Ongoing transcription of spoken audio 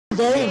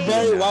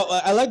very wow.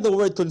 I like the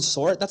word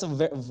consort. That's a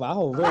very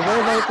wow.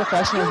 Very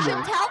professional You here.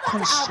 should tell that to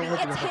Consort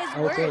Albie. It's with it. his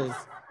Okay. words.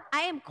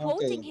 I am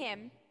quoting Okay.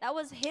 him. That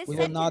was his We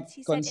will not sentence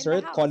he said in the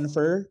consort, house.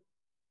 confer.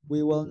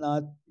 We will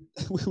not.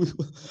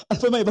 Ano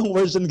pa may ibang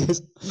version,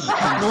 guys?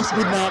 No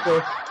speed na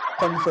ako.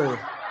 Confer.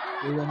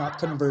 We will not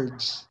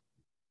converge.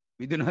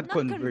 We do not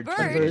converge.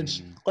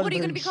 Converge. What, are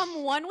you gonna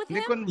become one with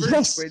Hindi him? converge,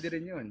 Yes. pwede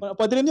rin yun.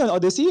 Pwede rin yun.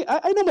 Odyssey.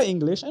 I know my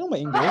English. That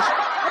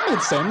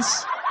made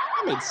sense.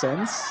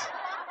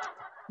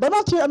 But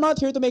I'm not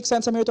here to make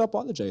sense. I'm here to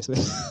apologize.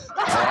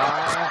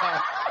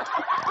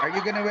 Are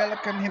you gonna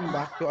welcome him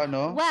back to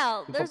ano?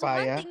 Well, to there's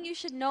papaya? one thing you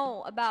should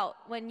know about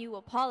when you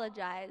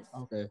apologize.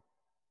 Okay.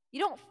 You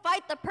don't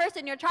fight the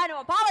person you're trying to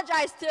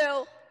apologize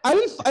to. I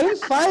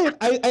didn't fight.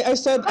 I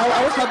said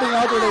I was helping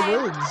out with the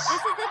words.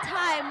 This is the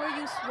time where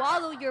you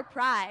swallow your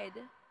pride.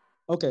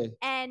 Okay.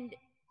 And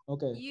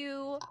Okay.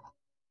 you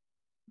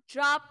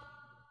drop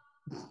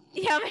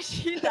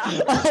Yamashita.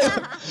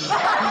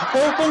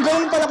 kung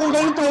ganun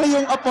pala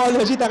yung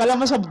apology, taka lang,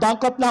 mas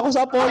bankrupt na ako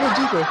sa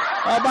apology ko.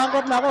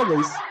 Bankrupt na ako,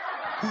 guys.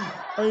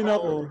 Ay,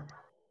 nako.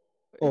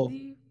 Oh.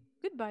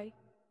 Goodbye.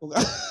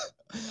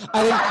 I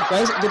think,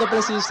 guys, dito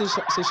pala si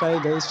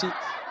Shai, guys.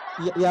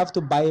 You have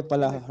to buy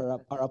pala her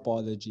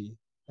apology.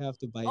 You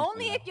have to buy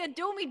Only pala. if you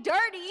do me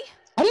dirty.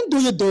 I didn't do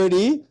you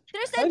dirty.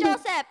 Tristan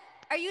Joseph,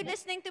 are you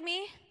listening to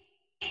me?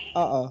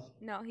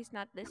 No, he's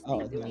not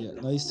listening to me.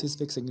 No, he's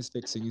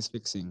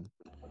fixing.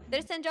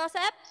 Tristan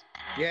Joseph?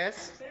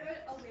 Yes?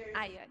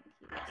 Ayun.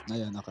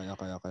 Ayan, okay.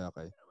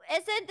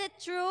 Isn't it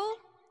true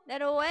that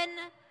when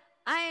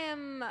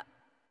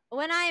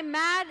I'm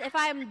mad, if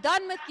I'm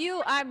done with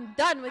you, I'm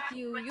done with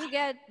you. You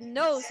get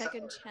no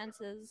second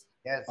chances.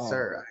 Yes,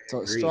 sir.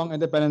 So strong,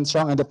 independent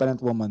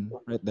woman,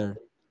 right there.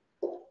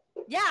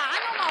 Yeah, I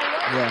know my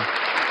word.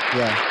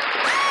 Yeah.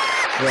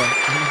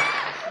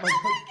 Oh my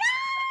God.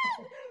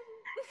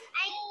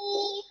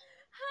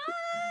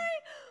 Hi.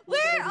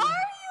 Where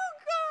are you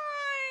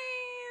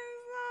guys?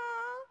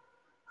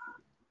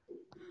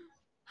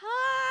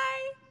 Hi.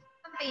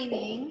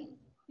 Campaigning?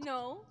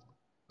 No,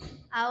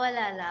 Wala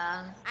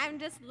lang. I'm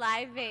just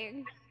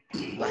living.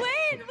 Wait,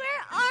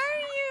 where are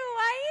you?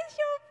 Why is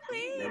so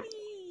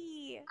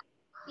pretty?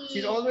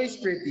 She's always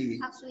pretty.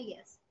 Actually,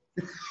 yes.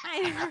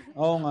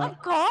 Oo nga. Of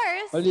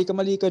course.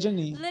 Mali ka dyan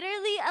eh.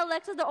 Literally,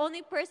 Alexa's the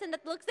only person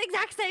that looks the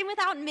exact same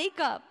without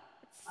makeup.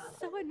 It's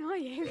so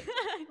annoying.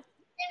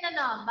 Yan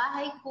na,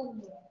 bahay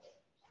Kumu.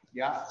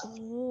 Yeah.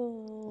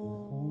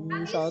 Oh.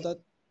 Shout out.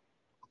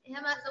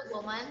 Him as a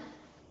woman.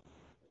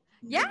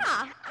 Yeah,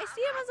 I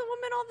see him as a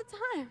woman all the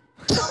time.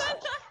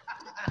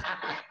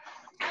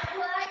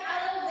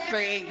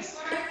 Thanks.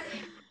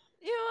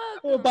 You're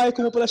Oh, welcome. bye.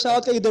 Kumu pala. Shout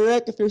out kay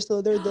Direk if you're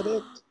still there,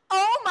 Direk.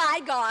 Oh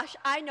my gosh,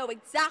 I know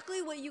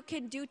exactly what you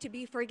can do to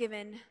be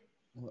forgiven.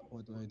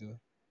 What do I do?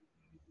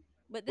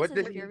 But What this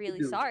is did if you're you really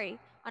do? sorry.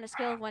 On a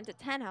scale of 1 to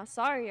 10, how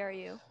sorry are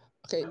you?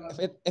 Okay,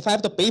 if I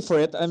have to pay for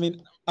it, I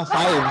mean, a 5.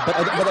 But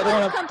I This don't one's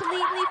want to.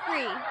 completely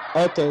free.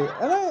 Okay.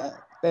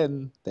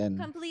 10.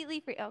 Completely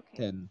free. Okay.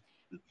 10.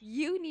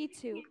 You need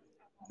to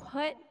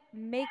put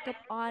makeup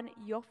on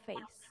your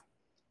face.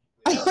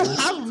 I don't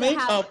have You need to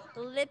makeup. have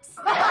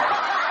lipstick.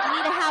 You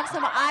need to have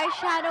some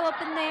eyeshadow up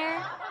in there.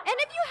 And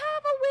if you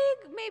have a wig,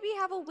 maybe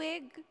have a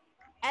wig.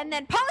 And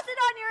then post it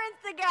on your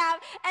Instagram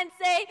and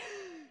say,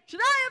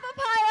 Shanaia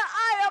Papaya,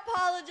 I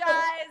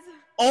apologize.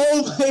 Oh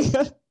my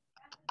god.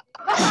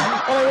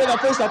 Oh wait, no,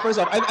 first off.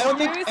 I don't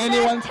think You said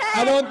anyone. 10.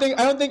 I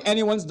don't think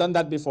anyone's done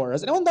that before.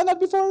 Has anyone done that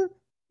before?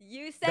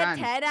 You said Dan,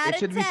 10 out of 10. it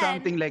should be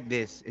something like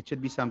this. It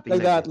should be something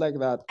Like that. this.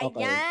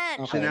 Okay. Ayan. Okay. Okay,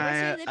 where's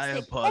Shanaia, your I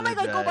lipstick? Oh my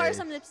god, go borrow apologize.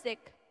 some lipstick.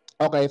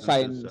 Okay, so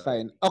fine.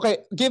 sorry. Okay,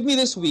 give me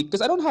this week because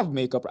I don't have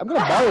makeup. I'm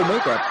gonna borrow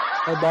makeup.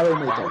 I'll borrow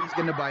makeup. He's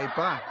gonna buy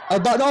pa. I'll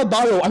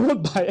borrow. I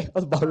won't buy.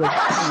 I'll borrow.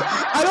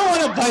 I don't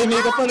want to buy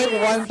makeup for like Albie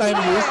is one-time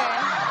here. use.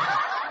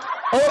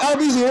 Oh,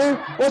 Albie's here.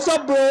 What's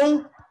up,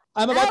 bro?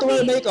 I'm about to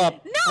wear Albie.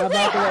 makeup. No, I'm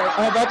about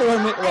to wear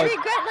I makeup.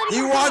 regret letting He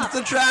you wants talk.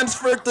 to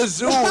transfer to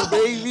Zoo,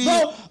 baby.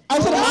 No, I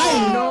said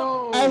hi.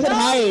 No. I said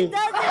hi. He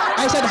doesn't.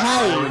 I said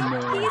hi.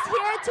 He's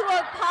here to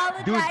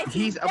apologize. Dude,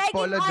 he's begging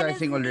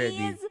apologizing on his already.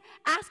 knees,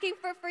 asking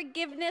for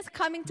forgiveness,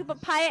 coming to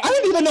Papaya. I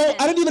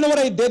didn't even know what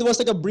I did was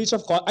like a breach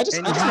of I just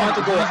And wanted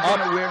to go he's up.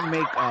 gonna wear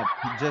makeup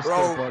just Bro,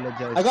 to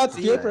apologize. I got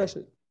See peer that?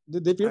 pressure.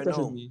 They peer I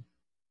pressured know. me.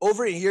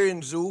 Over here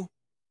in Zoo,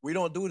 we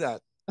don't do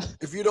that.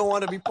 If you don't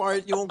want to be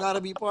part, you don't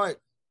gotta be part.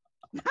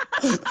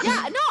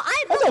 Yeah, no,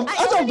 I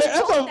already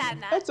told Dan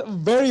that. That's a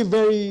very,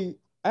 very.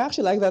 I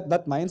actually like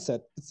that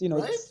mindset. It's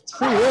Right? it's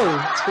free will.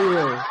 It's free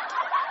will.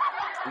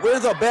 We're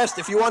the best.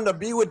 If you want to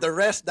be with the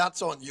rest,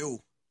 that's on you.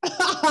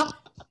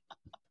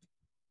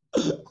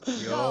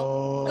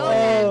 Go,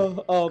 Dan.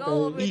 Oh, Go okay.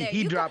 over there.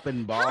 He You dropping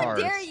How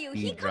bars. dare you?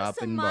 He comes to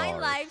dropping my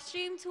bars. live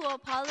stream to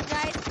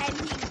apologize, and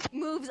he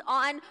moves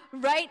on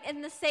right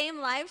in the same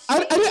live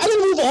I stream.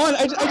 didn't move on.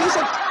 I just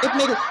like, it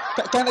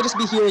make. Can't I just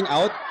be hearing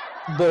out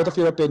both of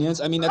your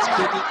opinions? I mean, that's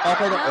pretty.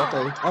 Okay.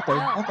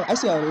 No. Okay. I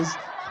see how it is.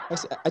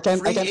 I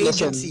can't Free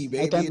listen. agency,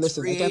 baby. I can't It's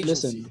listen. free I can't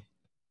agency. listen. You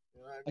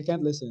know what I I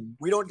can't listen.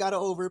 We don't gotta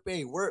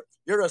overpay.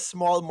 You're a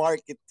small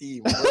market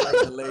team. We're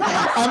like the Lakers.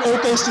 I'm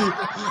OKC.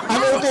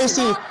 I'm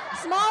OKC.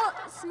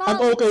 I'm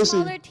OKC.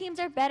 Smaller teams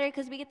are better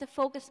because we get to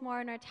focus more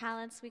on our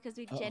talents because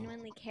we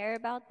genuinely care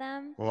about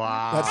them.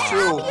 Wow. That's Hey,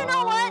 true. Albie, you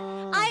know what?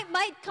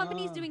 My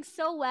company's doing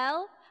so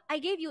well. I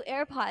gave you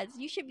AirPods.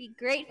 You should be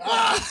grateful.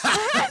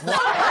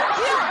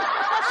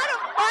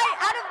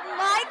 Out of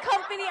my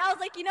company, I was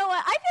like, you know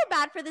what? I feel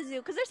bad for the zoo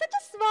because they're such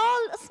a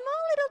small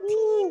little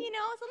team, you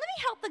know. So let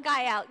me help the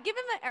guy out. Give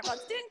him an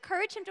AirPods to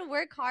encourage him to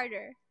work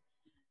harder.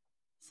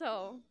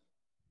 So.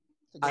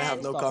 I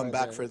have no Stop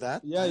comeback there. for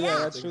that. Yeah,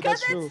 that's true. Because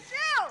That's true. it's true.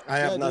 I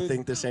have Yeah, dude.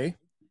 nothing to say.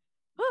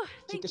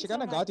 Thank She you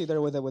kind so of got much. you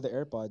there with the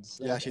AirPods.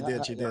 Yeah, she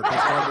did. She did.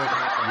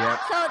 Yeah. Yep.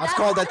 So That's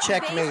called a based-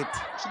 checkmate.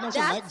 She knows she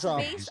mic That's drop.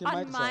 based She on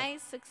mic drop. my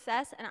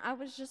success, and I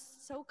was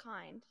just so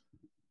kind.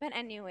 But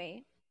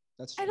anyway,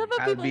 That's I true. love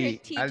how people here.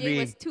 Albie, TJ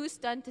was Albie. too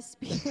stunned to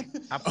speak.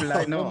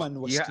 Apply no. Woman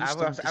was Yeah, too I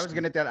stunned was to I was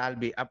gonna tell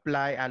Albie,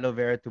 apply aloe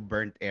vera to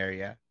burnt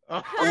area. Oh.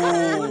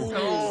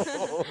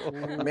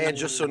 No.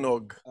 Medyo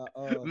sunog.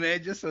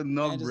 Medyo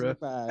sunog, bro.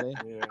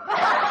 Yeah.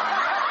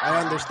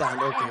 I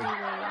understand. Okay.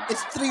 Anyway.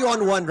 It's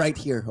 3-on-1 right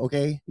here.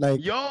 Okay. Like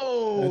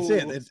Yo. that's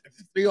it. It's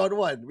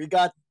 3-on-1. We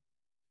got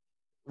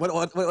what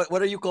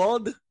are you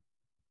called?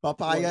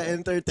 Papaya What?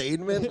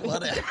 Entertainment.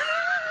 What?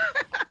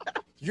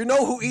 You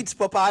know who eats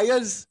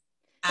papayas?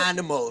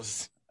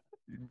 Animals.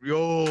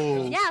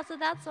 Yo. Yeah, so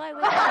that's why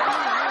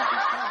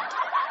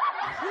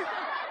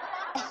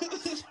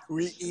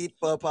We eat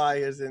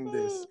papayas in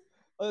this.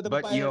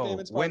 But yo,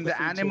 when the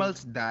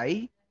animals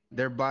die,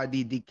 their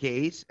body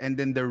decays, and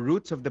then the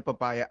roots of the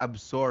papaya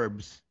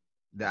absorbs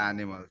the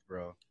animals,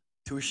 bro.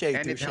 Touche.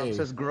 And it helps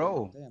us Touche.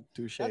 grow. Damn.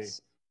 Touche.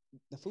 That's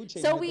the food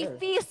chain. So right we there.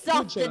 feast Food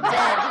off the chain.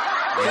 dead.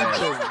 Food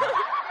chain.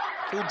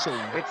 Food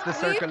chain. It's the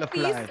circle of we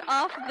feast life.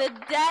 off the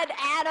dead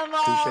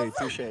animals.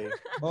 Touche.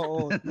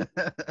 Oh,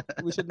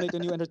 we should make a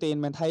new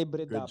entertainment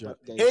hybrid. Good dapat, job.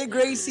 guys. Hey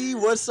Gracie,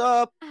 what's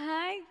up?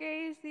 Hi,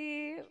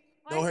 Gracie.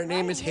 No, her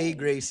name is Hey Hey.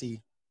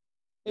 Gracie.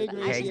 Hey,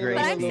 Gracie. Gracie.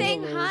 But I'm hello,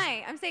 saying hello.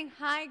 hi. I'm saying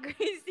hi,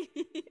 Gracie.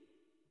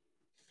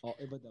 Oh,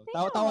 iba daw. Say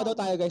Tawa hello. daw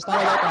tayo, guys.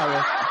 Tawa daw tayo.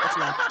 Let's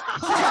laugh.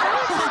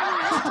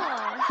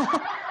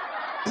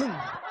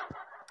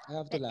 I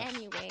have to But laugh.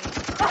 anyway.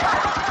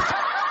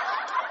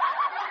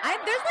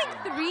 There's like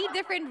 3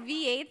 different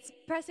V8s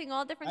pressing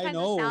all different I kinds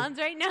know. of sounds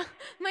right now.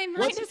 My mind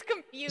What's- is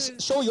confused.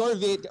 Show your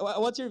V8.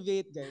 What's your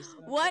V8, guys?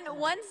 One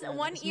It's ear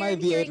my I'm V8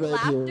 hearing right here.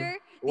 laughter,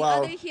 the Wow.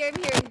 other ear I'm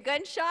hearing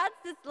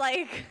gunshots. It's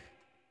like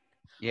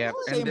Yep.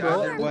 Same, And the bro.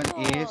 other one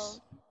Wonderful.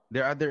 is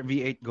the other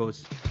V8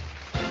 goes.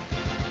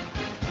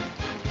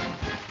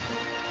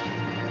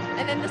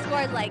 and then the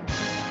score is like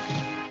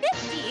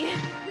 50.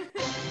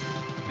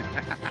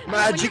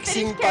 Magic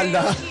sing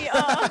pala.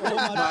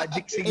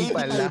 Magic sing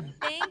pala.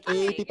 Thank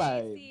you,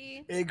 85.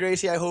 Gracie. Hey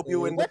Gracie, I hope you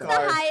win the What's the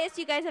car. highest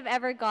you guys have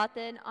ever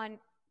gotten on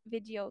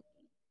video?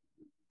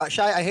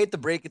 Shy, I hate to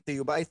break it to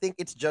you, but I think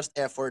it's just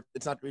effort.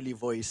 It's not really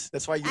voice.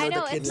 That's why I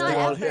know the it's kids not do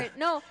all effort.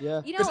 No, Yeah.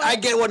 you know Because what? I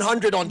get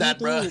 100 on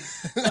that, Me bro. too.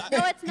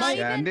 No, it's not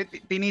Yeah, even.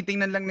 hindi,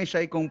 tinitingnan lang ni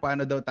Shai kung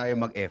paano daw tayo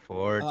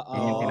mag-effort. Yun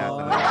yung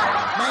tinatanong.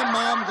 My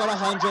mom got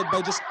 100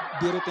 by just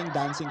beating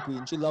Dancing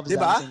Queen. She loves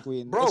Diba? Dancing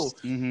Queen. Bro.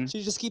 Mhm.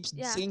 She just keeps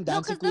Yeah. singing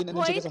No, Dancing because Queen the and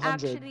then she point gets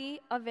 100.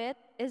 actually of it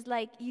is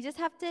like you just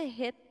have to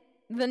hit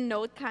the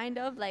note kind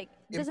of like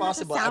it doesn't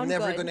Impossible. Have to I'm sound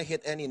never good. gonna hit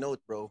any note,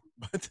 bro.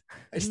 But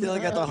I still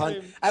got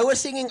 100. I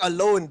was singing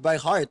Alone by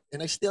heart, and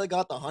I still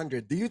got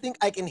 100. Do you think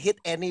I can hit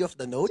any of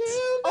the notes?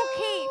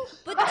 Okay,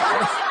 but do you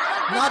think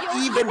the Not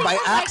video- even you think by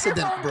the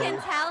accident, microphone bro.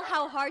 Can tell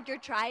how hard you're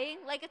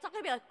trying. Like it's not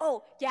gonna be like,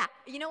 oh yeah,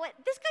 you know what?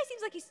 This guy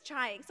seems like he's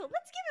trying, so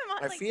let's give him.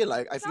 I feel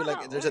like that's not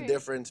how it there's a works.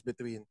 difference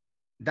between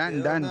Dan.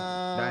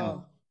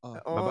 Oh.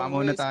 Baba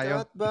muna always tayo.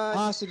 got by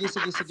Sige.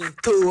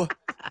 to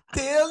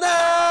till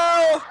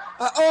now.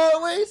 I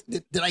always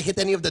did I hit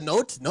any of the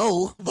notes?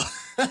 No, but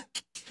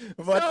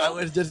I So,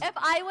 was just If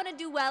I want to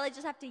do well, I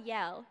just have to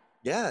yell.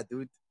 yeah,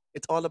 dude.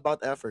 It's all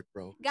about effort,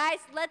 bro.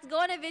 Guys, let's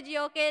go on a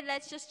video, okay?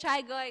 Let's just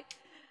try going.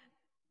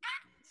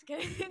 Just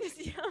kidding.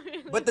 Just yell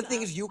really But the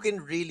thing loud. is, you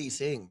can really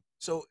sing.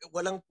 So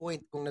walang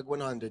point kung nag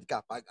 100 ka.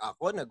 Pag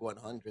ako nag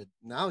 100,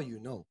 now you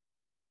know.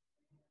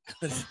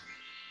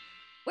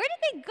 Where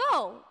did they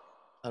go?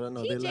 I don't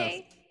know. They left.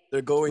 TJ.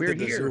 They're going We're to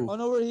the here. zoo. Oh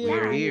no, we're here.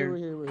 We're We're here.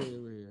 here. We're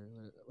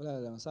here. Wala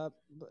lang.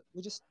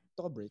 We just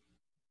took a break.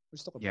 We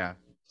just took a break. Yeah.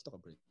 Just took a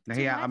break.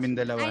 Nahiya Too kami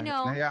much? dalawa. I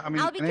know. Nahiya kami,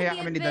 Albie nahiya can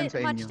kami be ni a Dan bit sa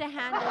much inyo. to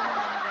handle,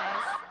 naman,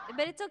 guys.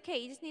 But it's okay.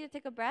 You just need to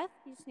take a breath.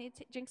 You just need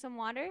to drink some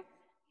water.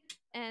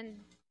 And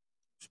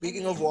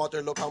Speaking of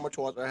water, look how much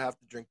water I have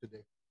to drink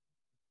today.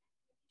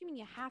 what do you mean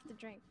you have to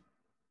drink?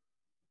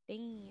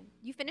 Damn.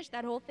 You finished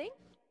that whole thing?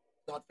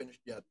 Not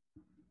finished yet.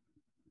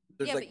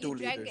 There's yeah, like but you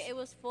 2 drank liters. it. It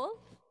was full?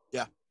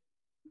 Yeah.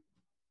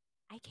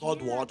 I can't.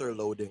 Called water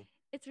loading.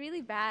 It's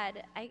really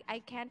bad. I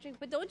can't drink.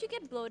 But don't you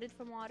get bloated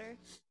from water?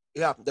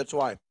 Yeah, that's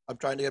why. I'm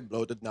trying to get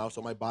bloated now,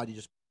 so my body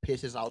just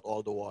pisses out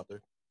all the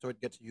water. So it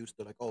gets used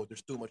to like, oh,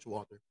 there's too much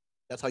water.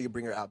 That's how you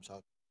bring your abs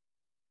out.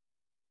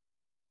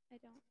 I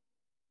don't.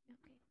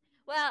 Okay.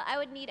 Well, I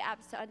would need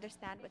abs to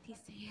understand what he's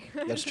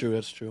saying. That's true.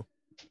 That's true.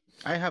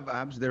 I have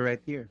abs. They're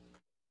right here.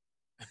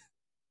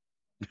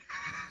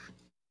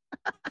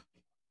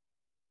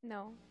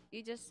 No,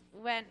 you just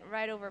went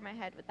right over my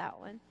head with that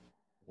one.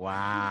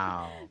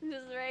 Wow.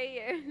 Just right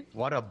here.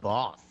 What a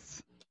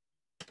boss.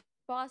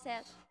 Boss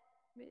ass.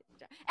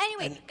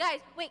 Anyway, And guys,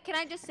 wait, can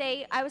I just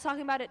say, I was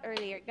talking about it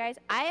earlier. Guys,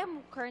 I am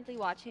currently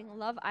watching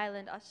Love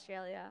Island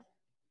Australia,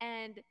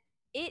 and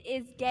it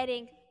is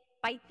getting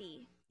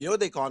spicy. you know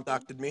they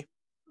contacted me,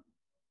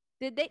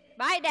 Did they?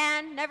 Bye,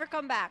 Dan. Never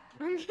come back.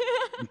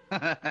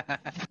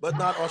 but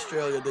not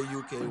Australia, the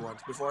UK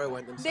ones. Before I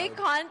went They inside,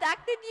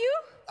 contacted you?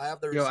 I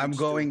have the Yo, I'm receipts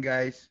going, too.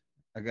 guys.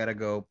 I gotta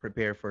go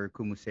prepare for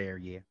Kumu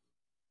area.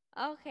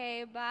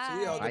 Okay,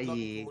 See how bye. good luck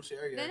in Bye. Kumus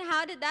area. Then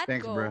how did that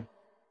Thanks, bro. go?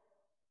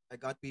 I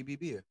got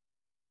BBB.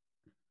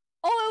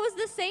 Oh, it was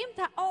the same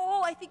time.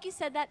 Oh, I think you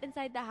said that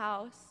inside the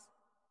house.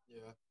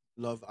 Yeah,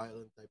 Love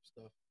Island type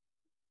stuff.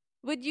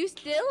 Would you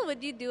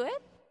do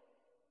it?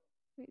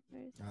 Wait,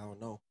 where's I don't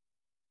know.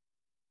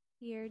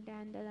 here,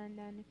 Dan, Dan,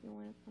 Dan, if you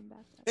want to come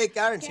back. Hey,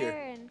 Karen's here.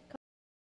 Karen,